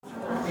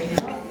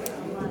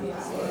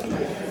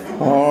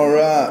All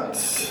right.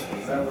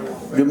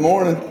 Good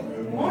morning.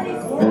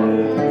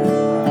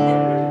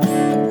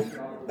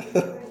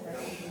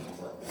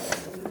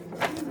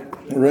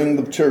 Ring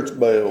the church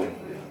bell.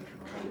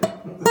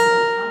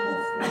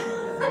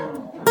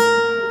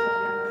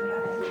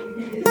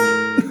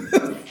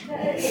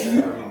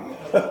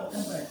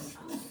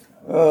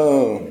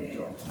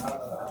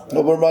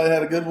 Hope everybody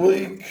had a good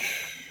week.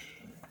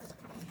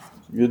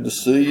 Good to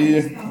see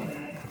you.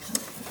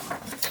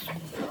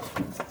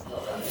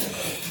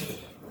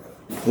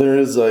 There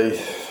is a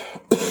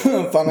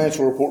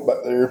financial report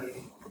back there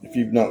if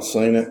you've not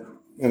seen it.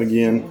 And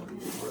again,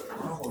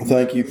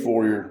 thank you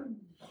for your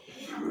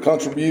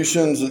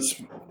contributions. It's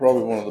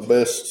probably one of the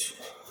best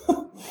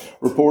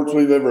reports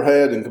we've ever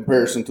had in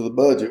comparison to the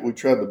budget. We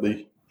tried to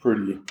be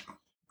pretty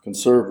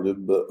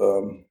conservative,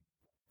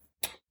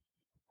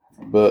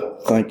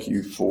 but thank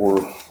you for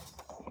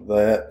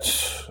that.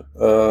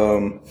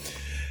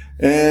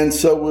 And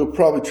so we'll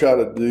probably try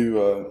to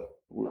do,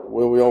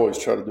 we always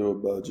try to do a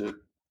budget.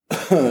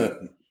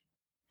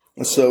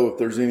 So if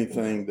there's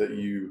anything that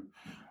you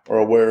are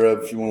aware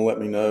of, if you want to let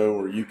me know,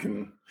 or you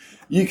can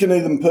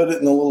even put it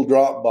in the little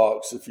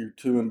Dropbox if you're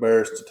too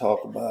embarrassed to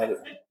talk about it.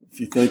 If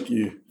you think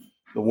the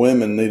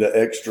women need an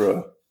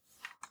extra,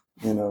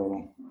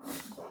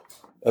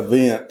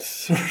 event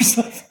or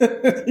something,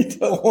 you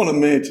don't want to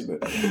mention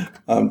it.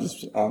 I'm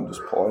just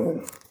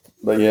playing.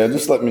 But yeah,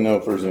 just let me know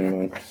if there's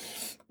anything.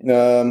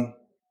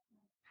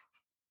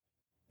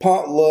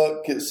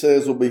 Potluck, it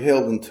says, will be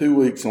held in 2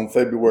 weeks on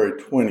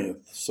February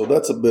 20th. So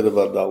that's a bit of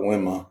a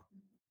dilemma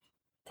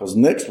because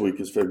next week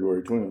is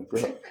February 20th,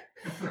 right?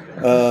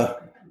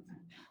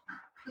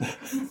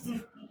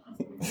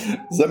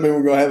 Does that mean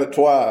we're going to have it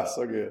twice,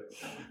 I guess?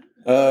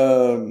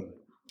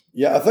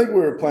 Yeah, I think we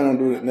were planning on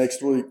doing it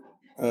next week.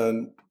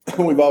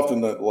 We've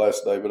often done it the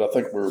last day, but I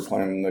think we were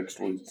planning next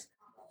week.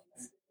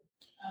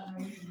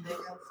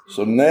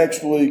 So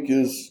next week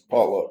is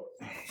potluck.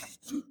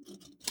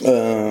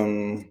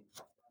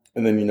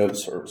 And then the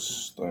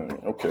service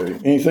thing. Okay.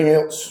 Anything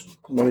else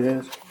somebody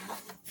has?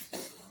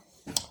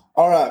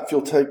 All right. If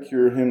you'll take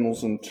your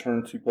hymnals and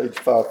turn to page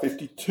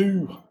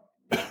 552.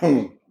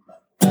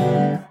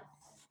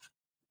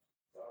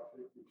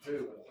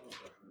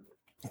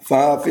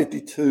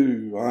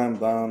 552. I am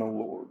thine, O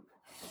Lord.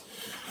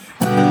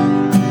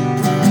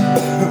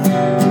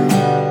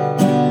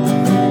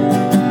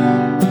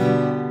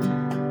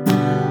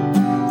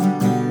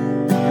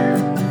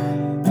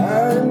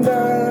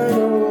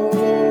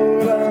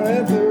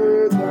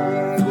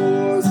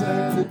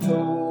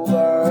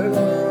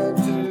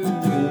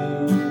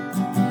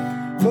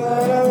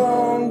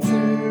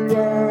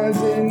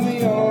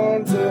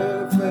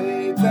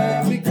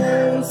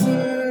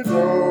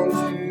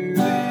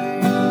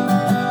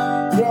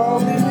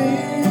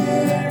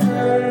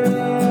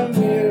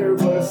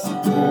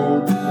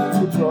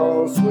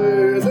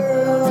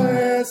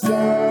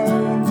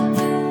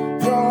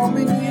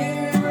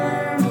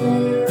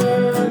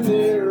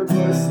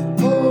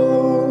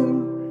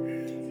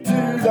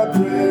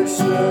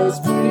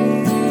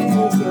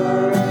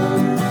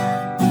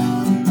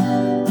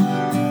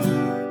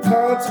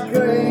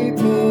 Consecrate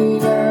me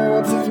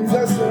now to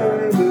thy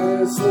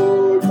service,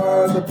 Lord,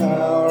 by the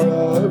power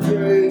of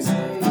grace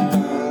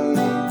divine.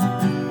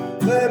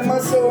 Let my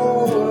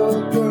soul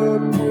look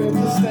up with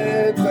a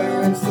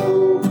steadfast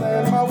hope,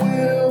 and my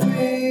will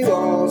be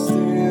lost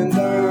in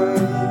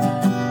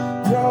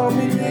thine. Draw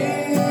me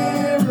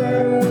nearer,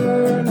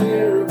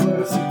 nearer,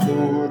 blessed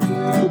Lord, to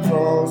the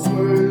cross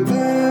where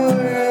thou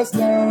hast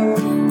died.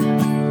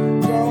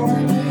 Draw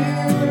me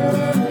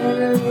nearer,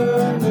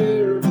 nearer,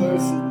 nearer,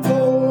 blessed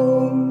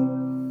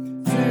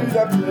Lord,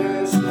 thy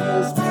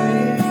precious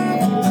wings.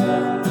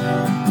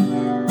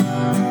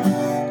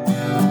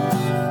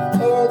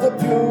 Oh, the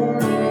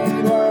pure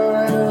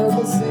light of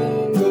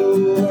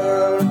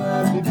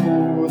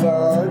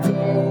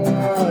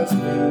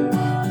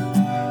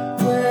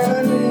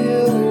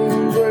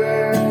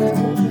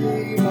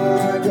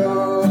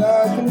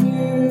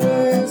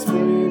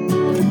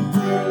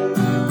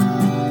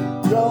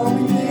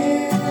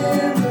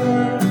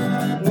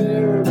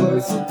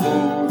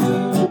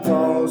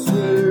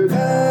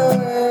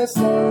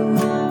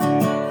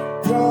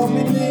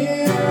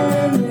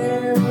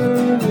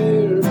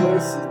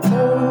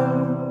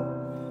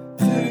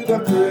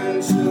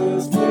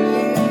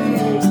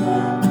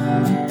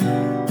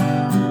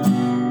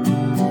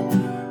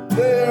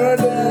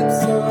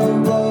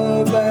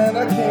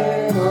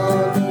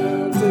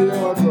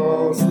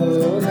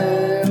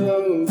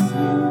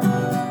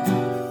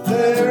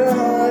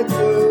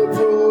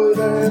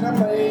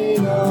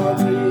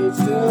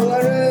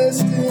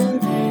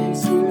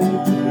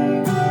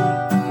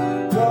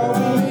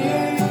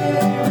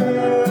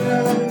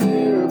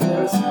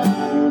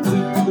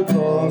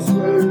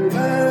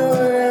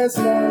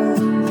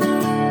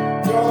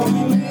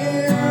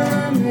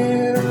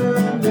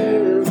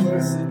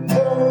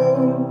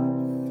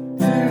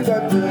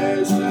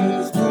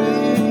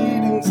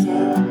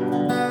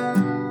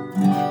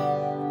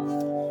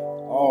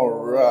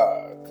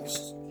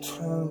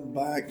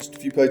back just a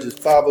few pages,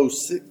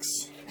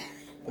 506.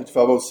 Page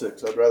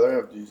 506. I'd rather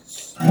have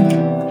Jesus.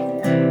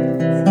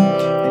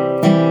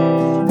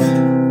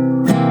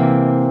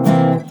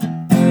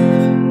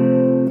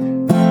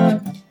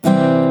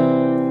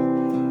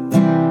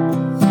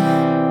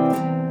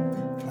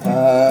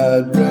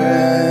 I'd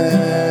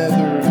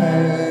rather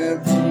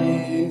have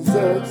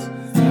Jesus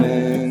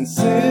than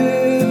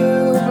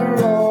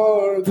silver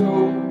or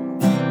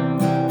gold.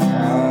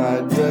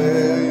 I'd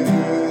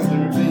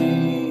rather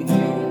be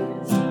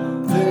His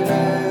than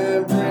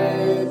have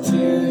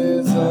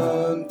riches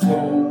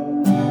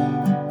untold.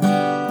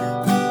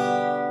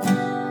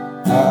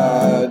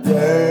 I'd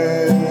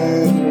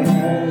rather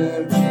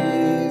have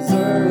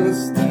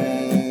Jesus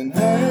than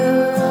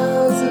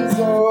houses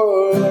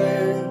or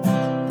land.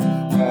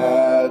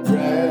 I'd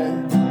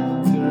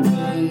rather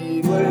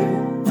be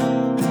led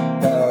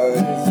by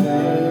His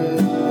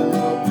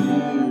hand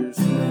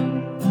piercing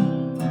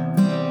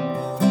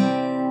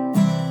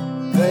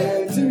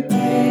than to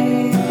be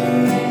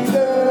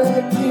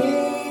the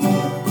king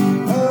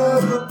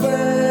of the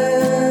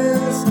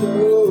vast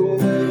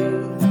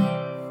domain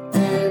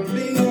and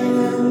be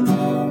in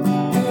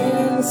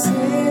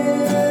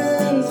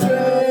sin's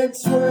red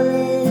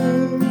sway.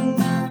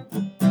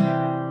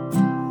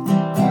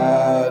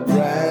 I'd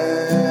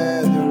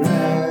rather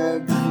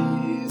have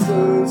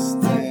Jesus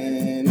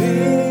than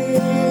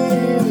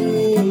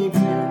anything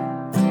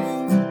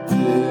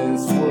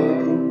this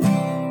world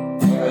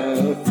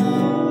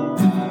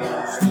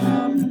affords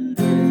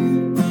today.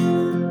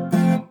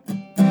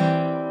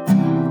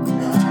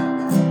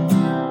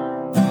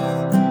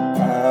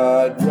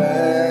 I'd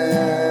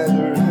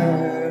rather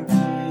have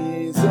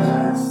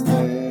Jesus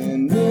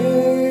than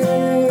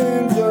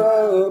names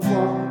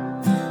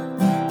upon.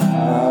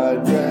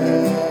 I'd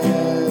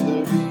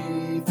rather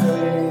be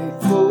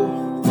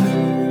faithful to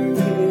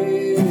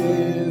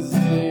His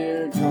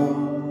dear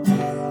cause.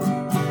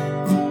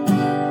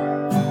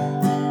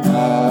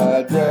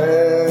 I'd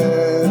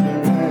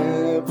rather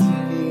have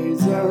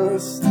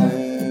Jesus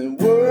than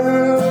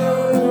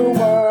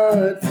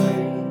worldwide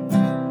fame.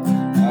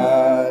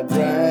 I'd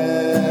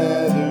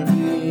rather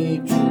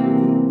be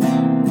true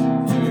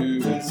to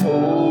His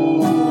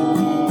holy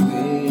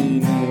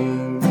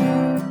name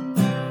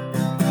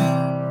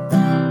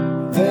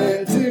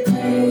than to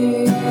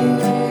be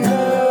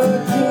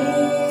the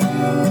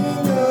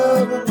king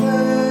of a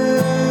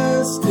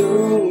vast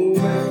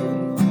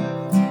domain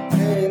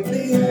and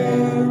be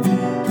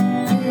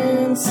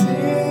in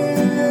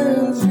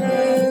sin's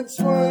red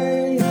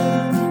sway.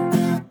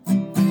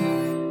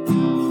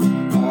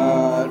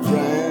 I'd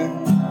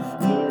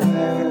rather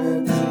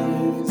have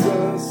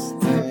Jesus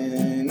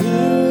than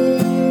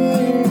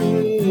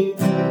anything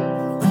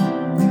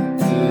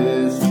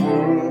this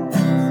world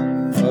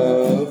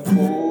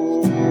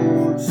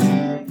affords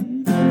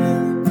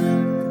today.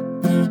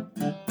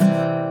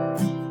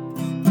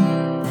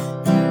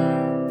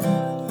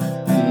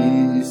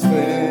 He's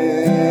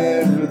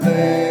fairer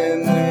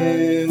than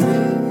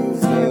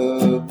lilies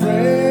of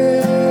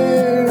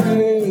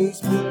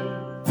prairies blue.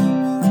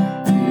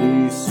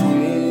 He's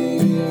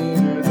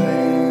sweeter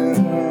than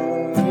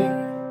honey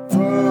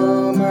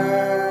from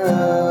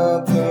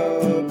out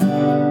the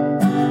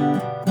blue.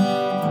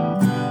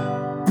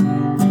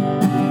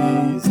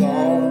 He's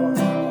all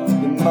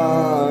in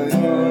my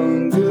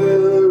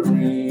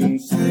hungering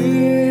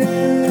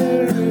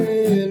spirit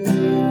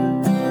need.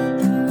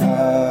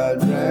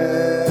 I'd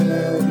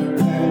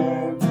rather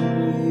have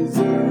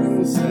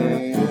Jesus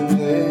and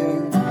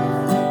then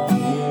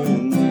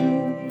in me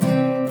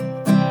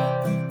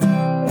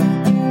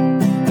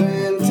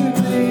than to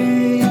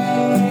be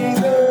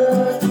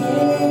the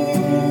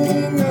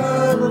king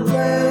of a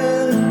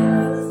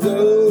vast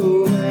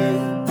domain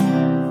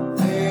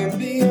and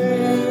be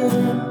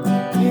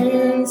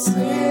in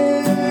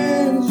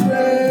sin's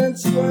red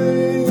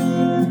sway.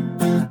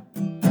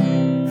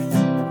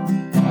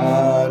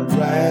 I'd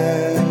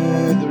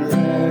rather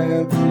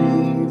have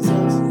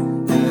Jesus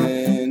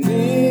than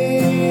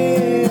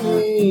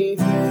anything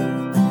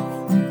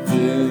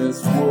this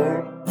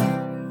world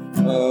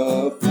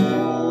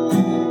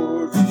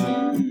affords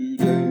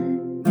today.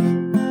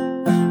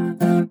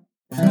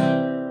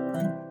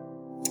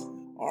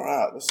 All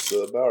right, let's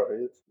bow our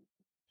heads.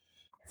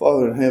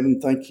 Father in heaven,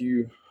 thank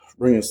you for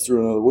bringing us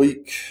through another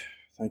week.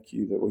 Thank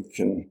you that we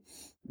can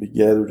be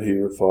gathered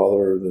here,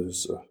 Father,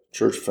 as a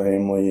church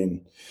family.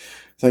 And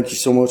thank you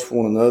so much for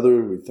one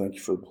another. We thank you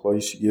for the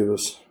place you give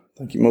us.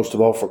 Thank you most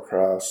of all for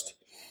Christ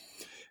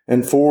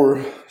and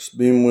for just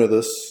being with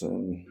us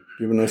and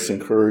giving us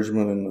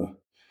encouragement in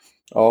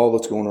all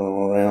that's going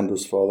on around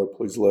us, Father.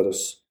 Please let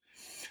us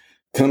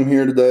come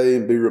here today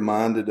and be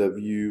reminded of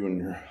you and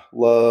your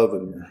love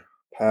and your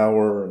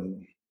power.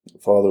 And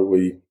Father,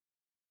 we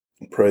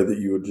pray that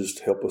you would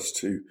just help us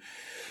to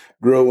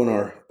grow in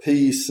our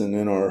peace and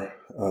in our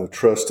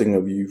trusting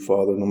of you,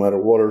 Father, no matter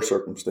what our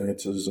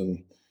circumstances.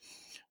 And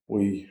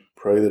we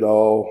pray that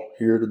all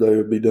here today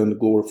would be done to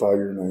glorify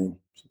your name.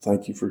 So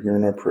thank you for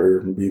hearing our prayer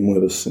and being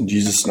with us. In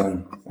Jesus'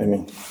 name,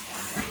 amen.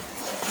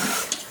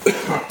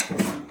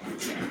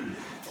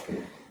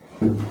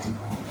 All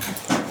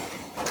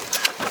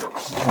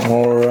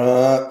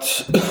right.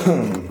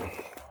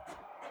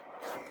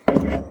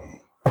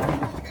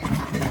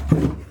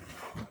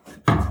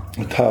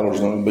 Tyler's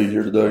not going to be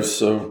here today,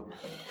 so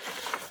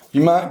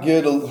you might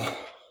get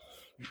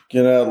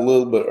out a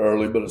little bit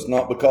early, but it's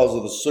not because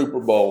of the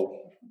Super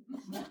Bowl.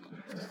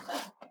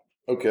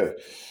 Okay.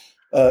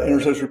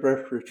 Intercessory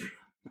prayer for Richard.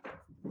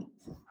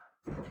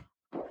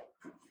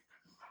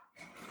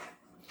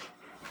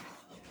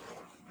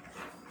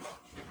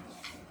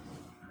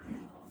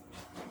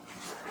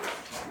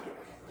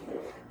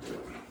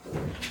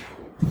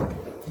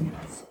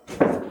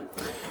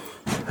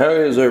 How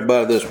is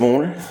everybody this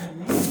morning?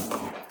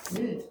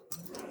 Good.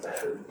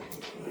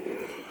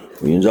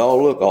 You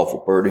all look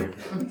awful pretty.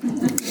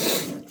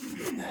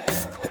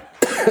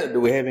 Do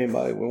we have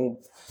anybody we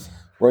want to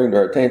bring to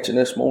our attention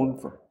this morning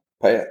for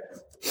Pat?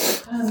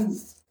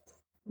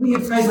 We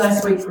had prayed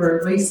last week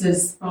for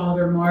Lisa's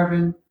father,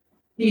 Marvin.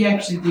 He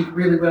actually did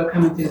really well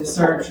coming through the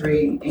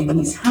surgery, and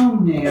he's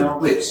home now,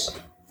 which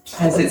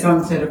has its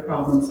own set of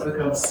problems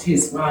because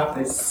his wife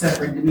is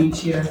suffering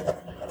dementia,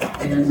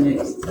 and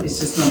it's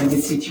just not a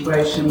good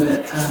situation.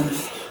 But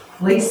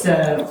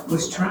Lisa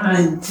was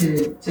trying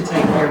to take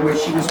care of where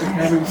she was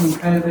recovering from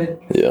COVID.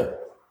 Yeah.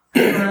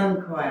 Her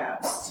lung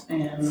collapsed,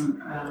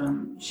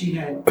 and she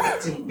had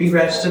to be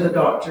rushed to the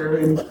doctor,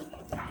 and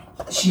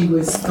she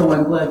was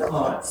throwing blood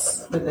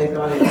clots, but they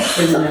thought it was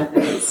soon enough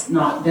that it's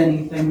not done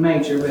anything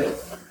major, but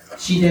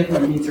she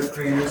definitely needs her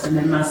prayers. And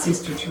then my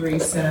sister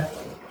Teresa,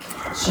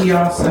 she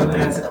also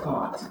has a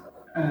clot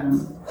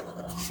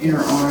in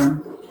her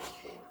arm.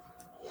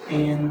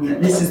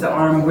 And this is the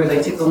arm where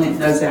they took the lymph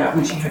nodes out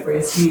when she had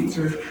breast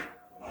cancer.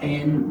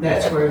 And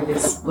that's where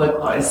this blood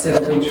clot is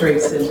settled in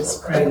Teresa.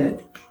 Just pray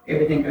that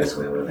everything goes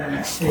well with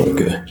that too.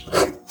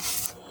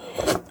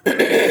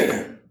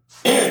 Okay.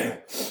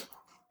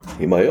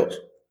 Anybody else?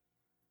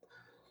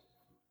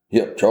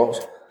 Yep, Charles.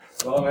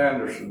 Don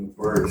Anderson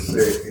was very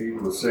sick. He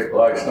was sick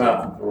last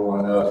night from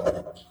throwing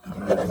up.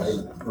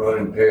 And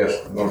running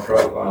tests. I'm going to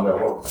try to find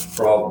out what's the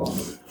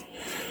problem.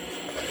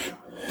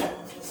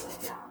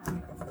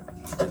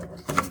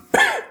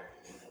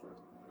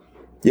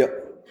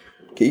 Yep.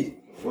 Keith?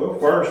 Well,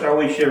 first, I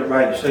wish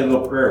everybody to say a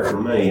little prayer for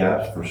me.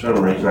 For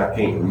some reason, I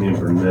can't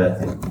remember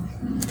nothing.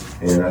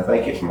 And I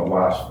think it's my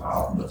wife's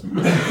fault. But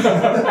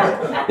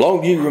As long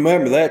as you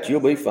remember that,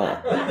 you'll be fine.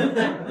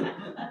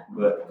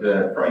 But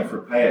pray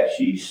for Pat.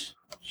 She's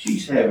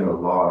having a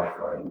lot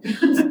of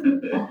things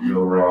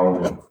go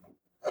wrong.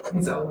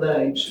 It's old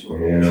age.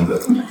 Yeah,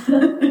 but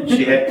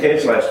she had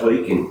tests last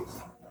week, and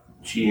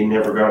she had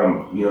never got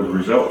them, the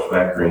results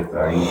back or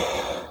anything.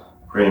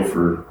 Praying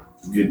for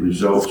good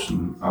results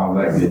and all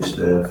that good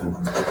stuff.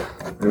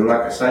 And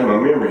like I say, my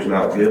memory's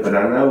not good, but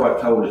I know I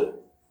told it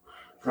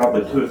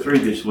probably 2 or 3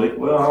 this week.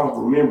 Well, I'll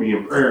remember you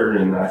in prayer,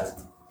 and I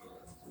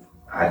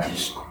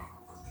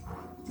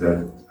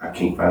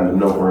can't find it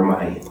nowhere in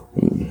my head.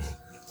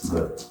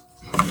 But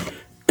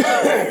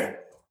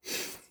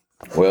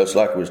Well, it's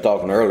like we was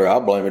talking earlier. I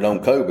blame it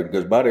on COVID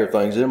because about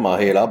everything's in my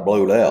head, I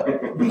blowed out.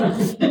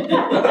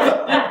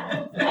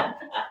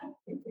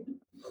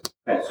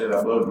 Pat said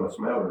I blowed my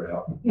smeller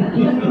out.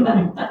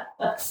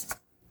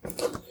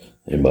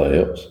 Anybody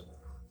else?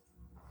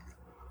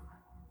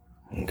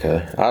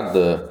 Okay.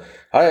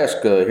 I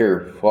asked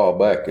here a while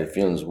back if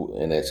Finn's,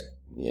 and it's,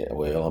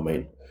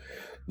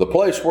 the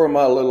place where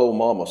my little old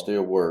mama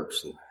still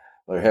works,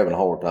 they're having a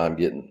hard time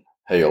getting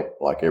help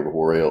like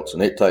everywhere else.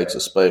 And it takes a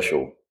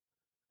special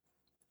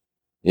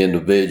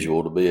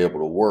individual to be able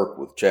to work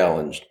with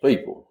challenged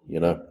people,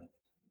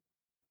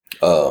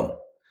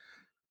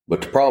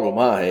 But the problem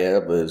I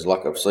have is,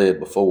 like I've said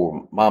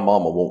before, my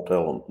mama won't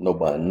tell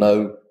nobody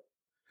no.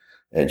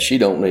 And she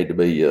don't need to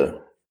be,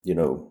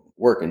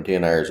 working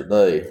 10 hours a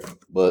day.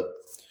 But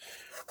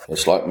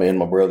it's like me and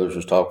my brothers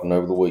was talking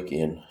over the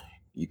weekend.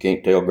 You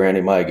can't tell Granny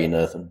Maggie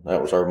nothing.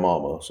 That was her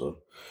mama. So,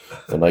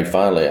 and they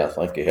finally, I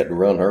think they had to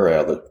run her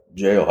out of the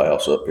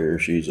jailhouse up here.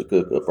 She's a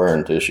cook up there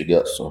until she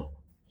got some,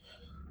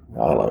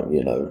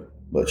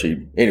 but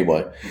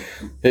anyway,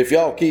 if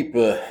y'all keep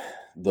the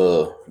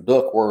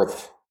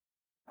Duckworth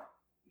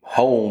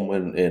home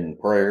in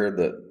prayer,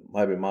 that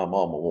maybe my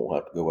mama won't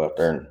have to go out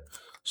there and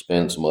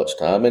spend so much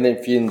time. And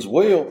if you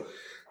will,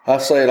 I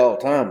say it all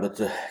the time,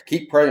 but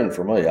keep praying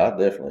for me.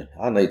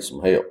 I need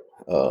some help.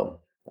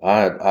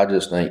 I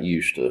just ain't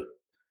used to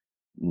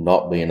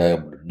not being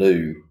able to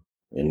do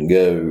and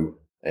go,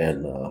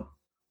 and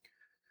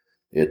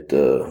it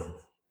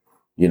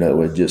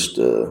just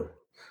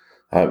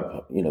I've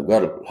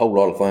got a whole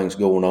lot of things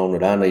going on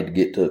that I need to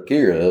get took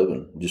care of,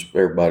 and just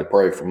everybody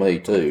pray for me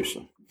too.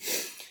 So,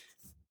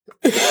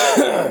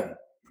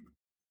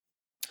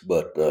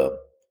 but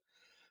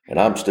and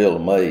I'm still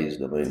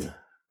amazed. I mean,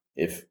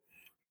 if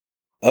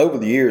over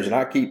the years, and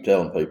I keep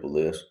telling people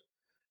this,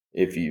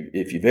 if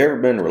you've ever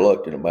been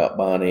reluctant about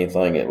buying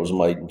anything that was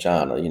made in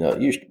China,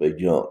 it used to be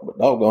junk, but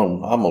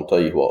doggone, I'm gonna tell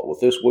you what,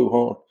 with this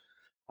Wuhan,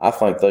 I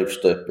think they've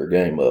stepped their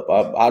game up.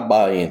 I'd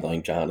buy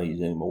anything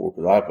Chinese anymore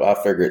because I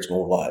figure it's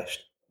gonna last.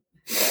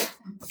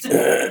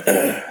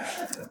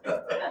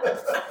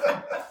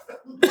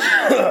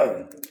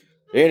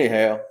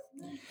 Anyhow,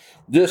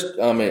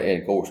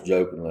 and of course,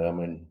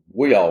 jokingly,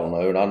 we all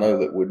know, and I know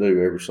that we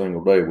do every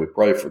single day, we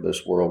pray for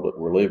this world that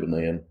we're living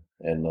in.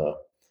 And,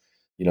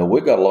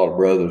 we've got a lot of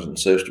brothers and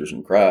sisters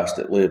in Christ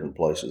that live in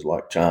places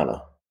like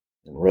China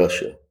and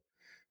Russia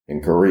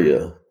and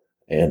Korea.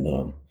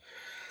 And,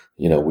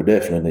 we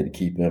definitely need to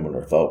keep them in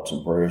our thoughts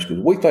and prayers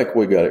because we think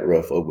we got it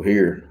rough over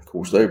here. Of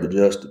course, they've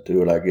adjusted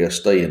to it, I guess,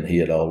 staying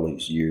hid all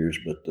these years.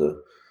 But, a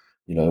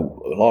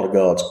lot of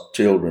God's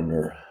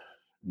children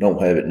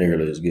don't have it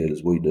nearly as good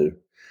as we do.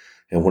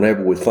 And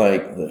whenever we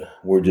think that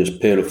we're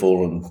just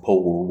pitiful and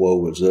poor,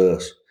 woe is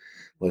us,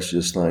 let's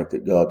just think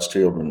that God's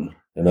children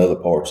in other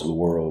parts of the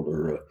world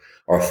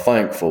are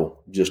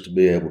thankful just to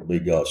be able to be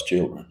God's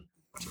children.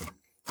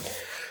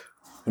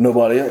 If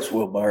nobody else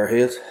will bow our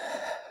heads.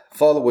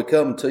 Father, we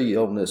come to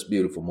you on this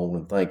beautiful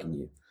morning thanking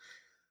you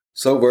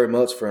so very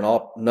much for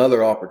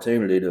another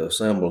opportunity to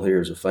assemble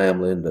here as a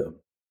family and to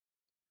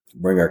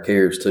bring our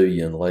cares to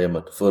you and lay them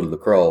at the foot of the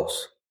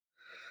cross.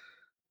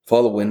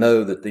 Father, we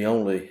know that the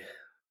only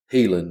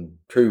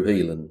true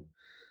healing,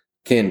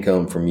 can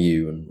come from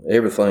you. And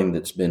everything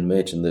that's been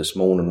mentioned this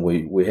morning,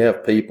 we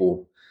have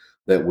people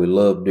that we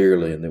love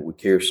dearly and that we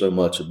care so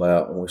much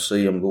about, and we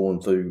see them going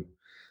through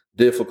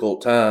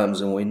difficult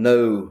times, and we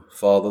know,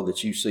 Father,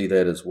 that you see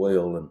that as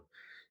well. And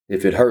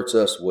if it hurts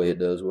us the way it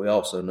does, we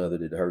also know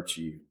that it hurts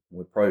you.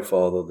 We pray,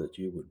 Father, that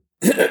you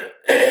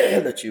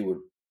would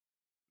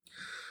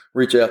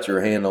reach out your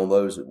hand on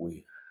those that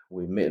we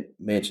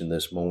mentioned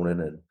this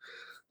morning and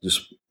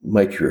just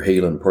make your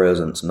healing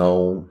presence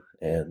known,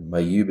 and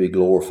may you be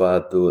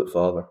glorified through it,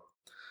 Father.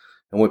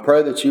 And we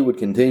pray that you would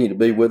continue to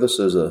be with us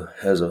as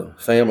a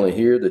family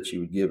here, that you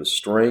would give us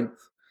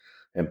strength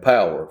and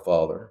power,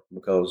 Father,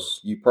 because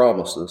you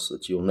promised us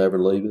that you'll never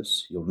leave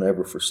us, you'll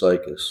never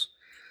forsake us,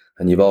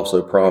 and you've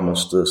also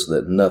promised us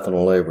that nothing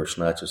will ever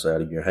snatch us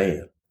out of your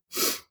hand.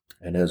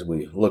 And as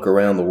we look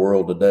around the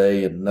world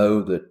today and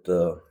know that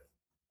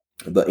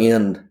the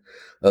end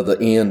of the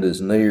end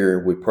is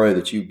near, we pray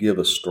that you give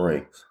us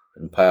strength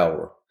and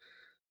power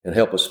and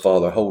help us,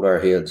 Father, hold our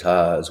heads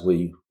high as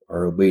we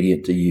are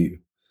obedient to you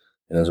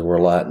and as we're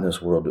light in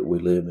this world that we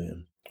live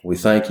in. We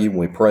thank you and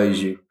we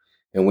praise you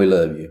and we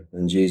love you.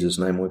 In Jesus'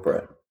 name we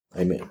pray.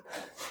 Amen.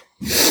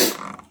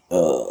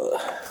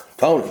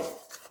 Tony.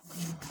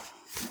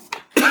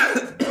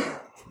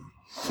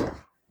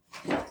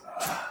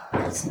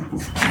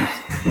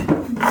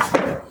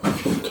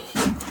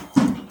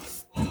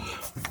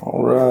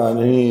 All right.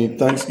 Any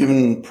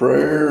Thanksgiving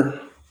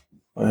prayer?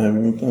 I have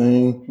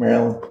anything,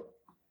 Marilyn?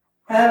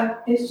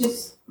 It's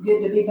just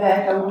good to be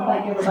back. I want to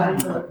thank everybody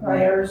for the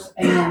prayers,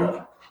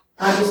 and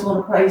I just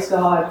want to praise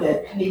God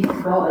that He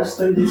brought us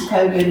through this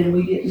COVID and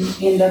we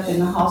didn't end up in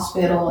the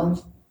hospital,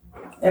 and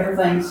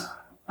everything's,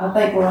 I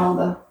think we're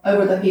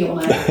over the hill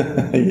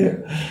now.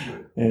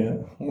 Yeah.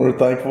 We're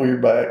thankful you're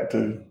back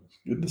too.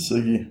 Good to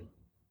see you.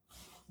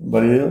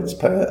 Anybody else,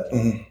 Pat?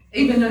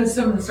 Even though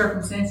some of the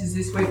circumstances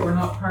this week were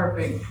not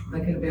perfect, they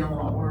could have been a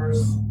lot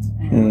worse.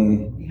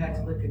 And you have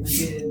to look at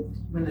the good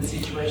when the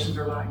situations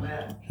are like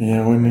that.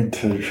 Yeah, we need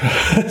to.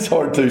 It's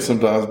hard to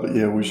sometimes, but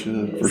yeah, we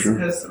should, for sure.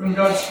 Because,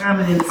 God's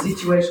timing in the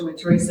situation with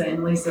Teresa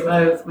and Lisa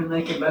both, when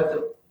they could both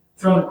have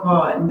thrown a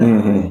quad.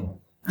 And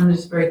I'm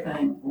just very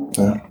thankful.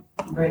 Yeah.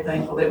 I'm very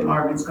thankful that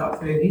Marvin's got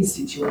through his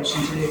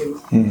situation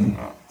too.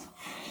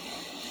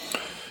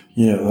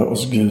 Yeah, that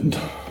was good.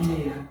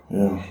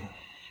 Yeah.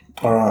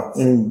 All right.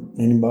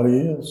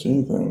 Anybody else?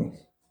 Anything?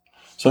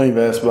 So you've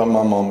asked about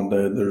my mom and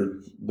dad.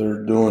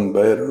 They're doing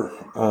better.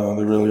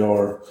 They really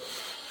are.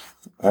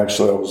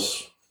 Actually, I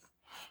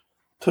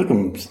took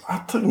them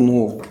a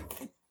little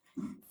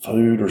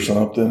food or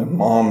something, and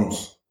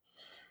Mom's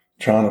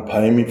trying to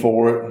pay me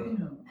for it.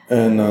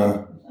 And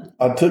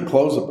I took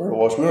clothes up there to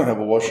wash. We don't have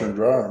a washer and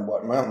dryer in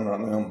Black Mountain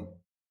right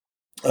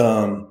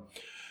now.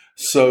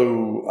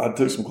 So I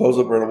took some clothes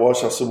up there to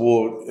wash. I said,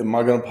 well, am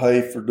I going to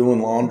pay for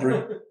doing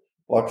laundry?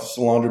 Like it's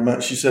a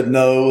laundromat? She said,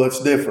 no,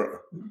 that's different.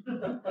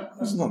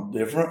 It's not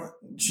different.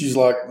 She's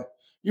like,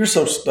 you're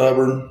so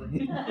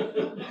stubborn.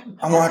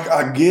 I'm like,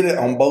 I get it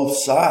on both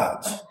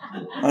sides.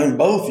 I mean,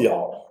 both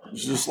y'all.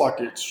 It's just like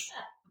it's.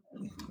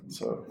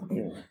 So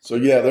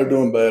yeah, they're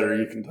doing better.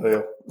 You can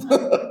tell.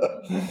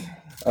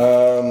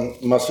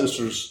 My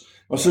sister's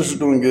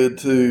doing good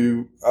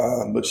too,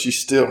 but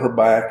she's still her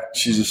back.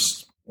 She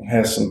just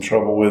has some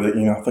trouble with it.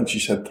 I think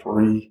she's had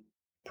 3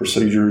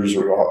 procedures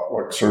or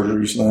like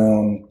surgeries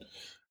now. And,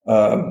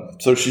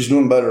 so she's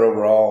doing better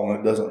overall, and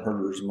it doesn't hurt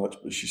her as much,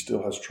 but she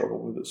still has trouble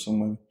with it. So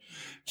we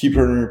keep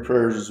her in your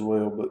prayers as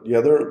well. But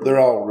yeah, they're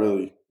all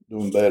really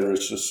doing better.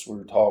 It's just we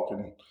were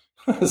talking.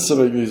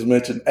 Somebody has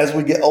mentioned as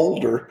we get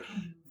older,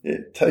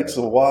 it takes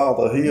a while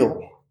to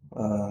heal.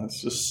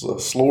 It's just a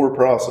slower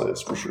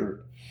process for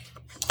sure.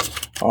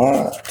 All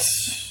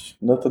right,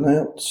 nothing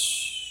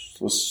else.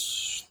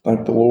 Let's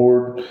thank the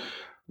Lord.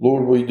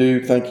 Lord, we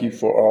do thank you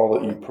for all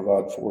that you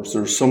provide for us.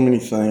 There's so many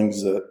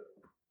things that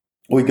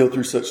we go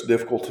through such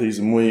difficulties,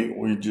 and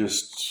we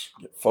just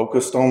get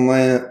focused on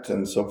that.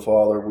 And so,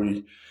 Father,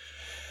 we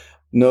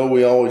know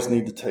we always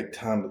need to take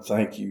time to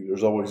thank you.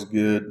 There's always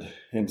good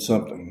in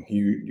something.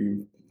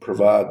 You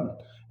provide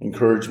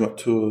encouragement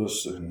to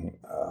us, and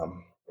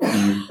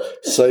you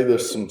save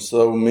us from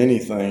so many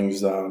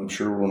things that I'm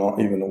sure we're not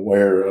even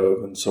aware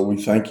of. And so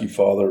we thank you,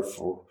 Father,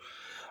 for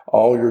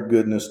all your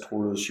goodness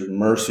toward us, your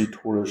mercy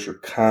toward us, your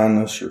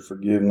kindness, your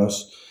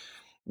forgiveness,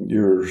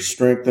 your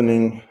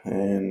strengthening,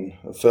 and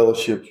the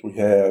fellowships we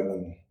have.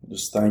 And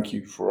just thank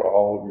you for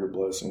all of your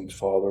blessings,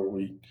 Father.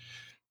 We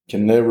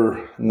can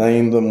never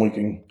name them. We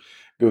can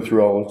go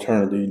through all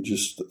eternity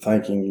just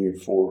thanking you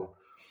for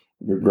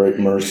your great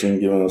mercy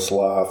and giving us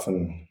life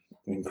and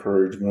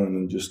encouragement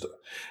and just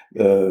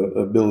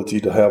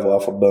ability to have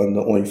life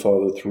abundantly,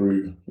 Father,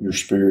 through your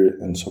Spirit.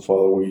 And so,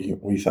 Father,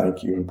 we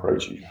thank you and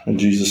praise you. In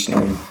Jesus'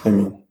 name,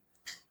 amen.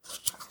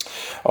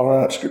 All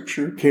right,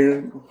 Scripture,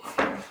 Karen.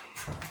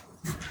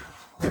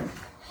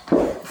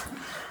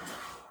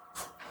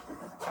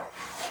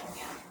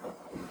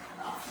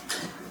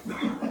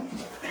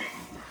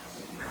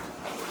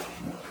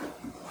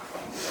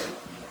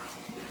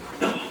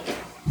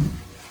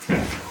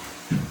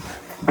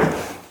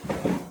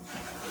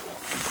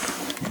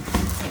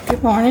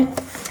 Good morning.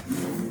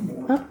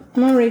 I'm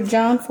going to read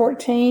John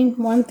 14,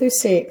 1 through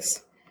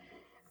 6.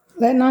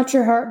 Let not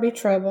your heart be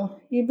troubled.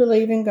 You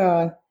believe in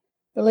God.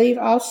 Believe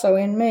also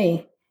in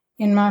me.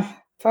 In my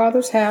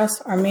Father's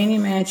house are many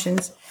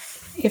mansions.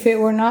 If it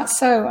were not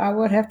so, I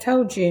would have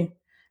told you.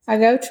 I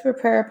go to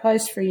prepare a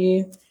place for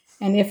you.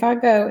 And if I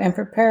go and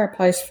prepare a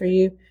place for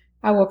you,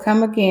 I will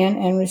come again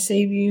and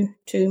receive you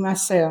to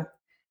myself.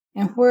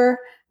 And where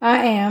I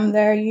am,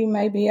 there you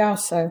may be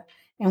also.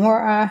 And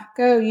where I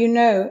go, you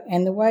know,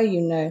 and the way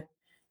you know.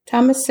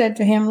 Thomas said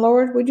to him,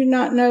 Lord, we do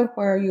not know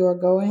where you are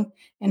going,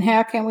 and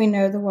how can we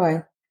know the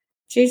way?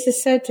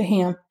 Jesus said to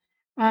him,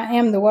 I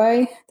am the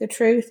way, the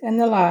truth, and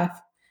the life.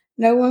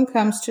 No one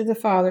comes to the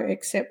Father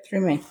except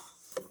through me.